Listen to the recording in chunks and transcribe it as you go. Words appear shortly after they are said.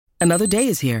Another day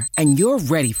is here, and you're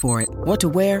ready for it. What to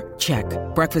wear? Check.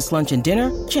 Breakfast, lunch, and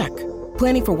dinner? Check.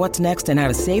 Planning for what's next and how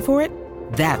to save for it?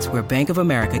 That's where Bank of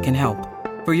America can help.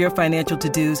 For your financial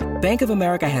to-dos, Bank of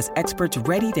America has experts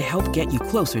ready to help get you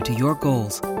closer to your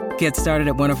goals. Get started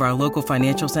at one of our local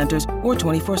financial centers or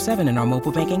 24/7 in our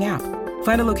mobile banking app.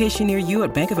 Find a location near you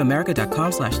at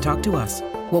bankofamerica.com/talktous.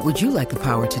 What would you like the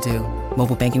power to do?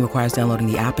 Mobile banking requires downloading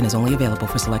the app and is only available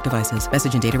for select devices.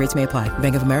 Message and data rates may apply.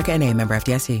 Bank of America N.A., member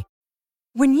FDIC.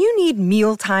 When you need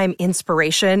mealtime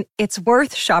inspiration, it's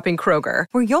worth shopping Kroger,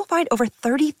 where you'll find over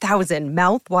 30,000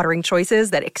 mouth-watering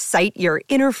choices that excite your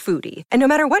inner foodie. And no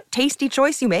matter what tasty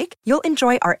choice you make, you'll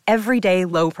enjoy our everyday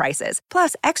low prices,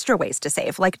 plus extra ways to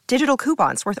save, like digital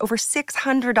coupons worth over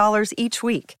 $600 each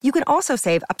week. You can also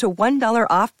save up to $1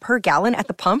 off per gallon at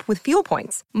the pump with fuel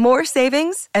points. More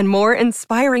savings and more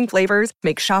inspiring flavors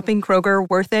make shopping Kroger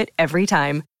worth it every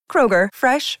time. Kroger,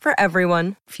 fresh for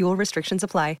everyone. Fuel restrictions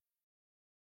apply.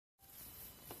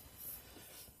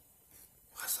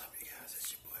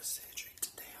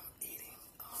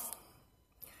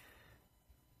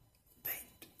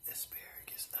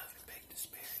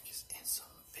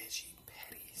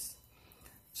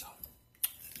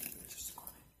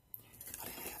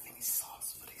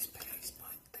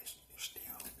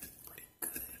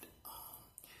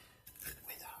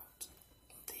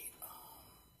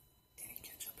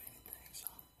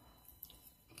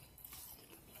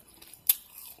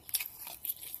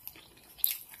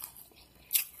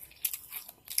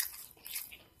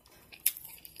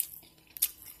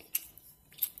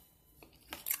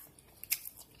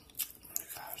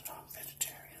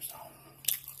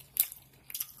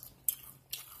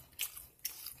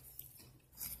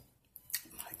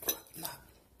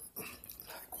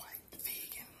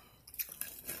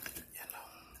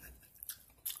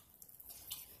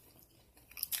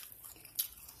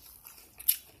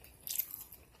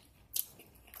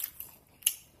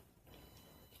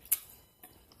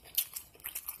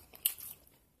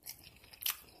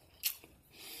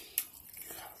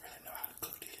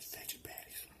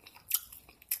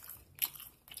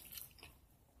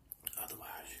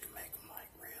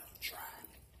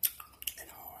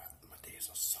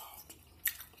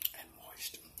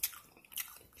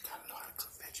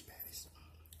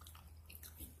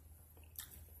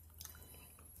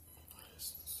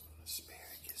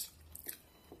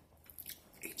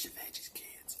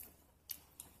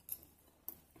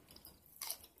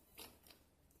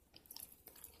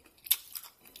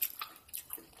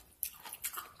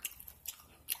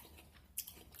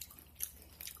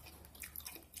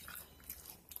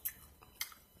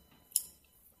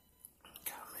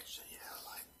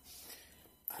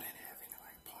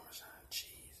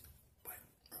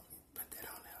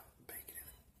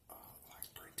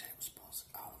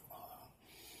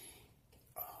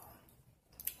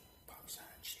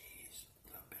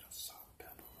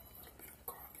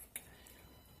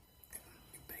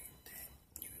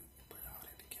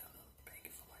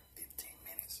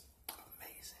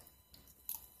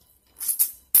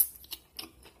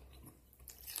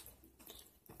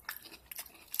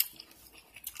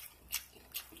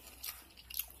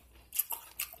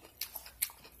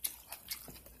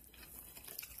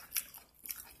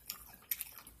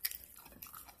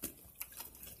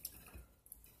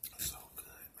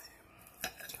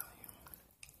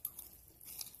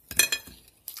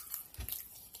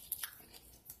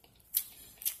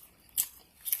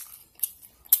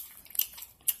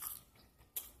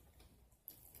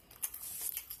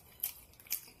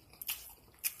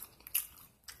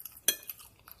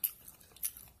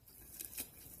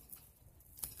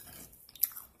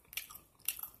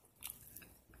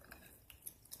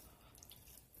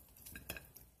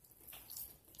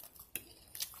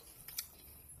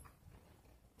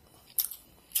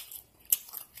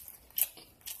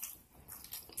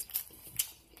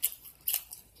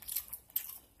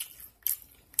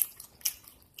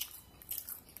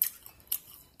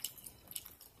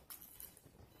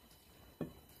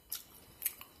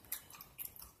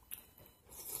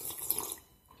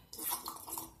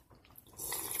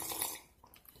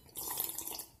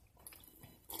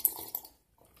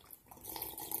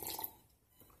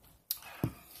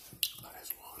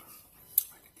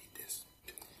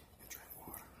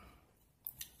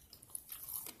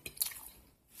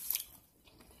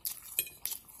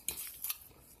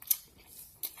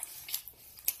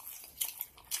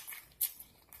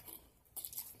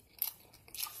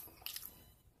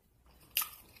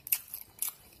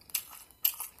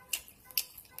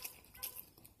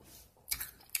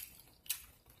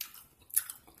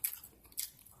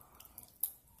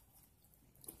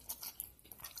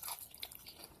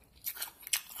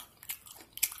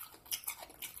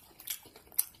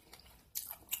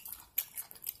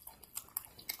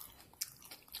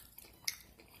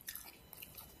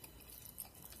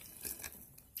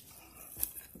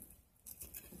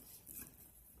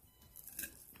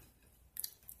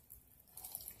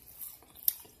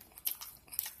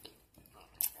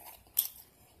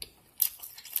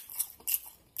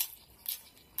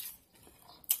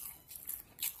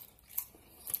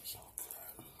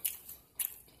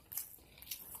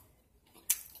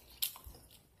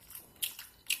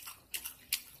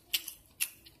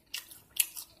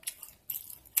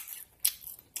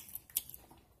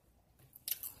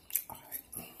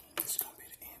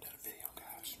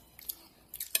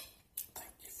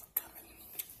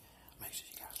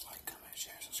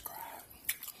 share, subscribe.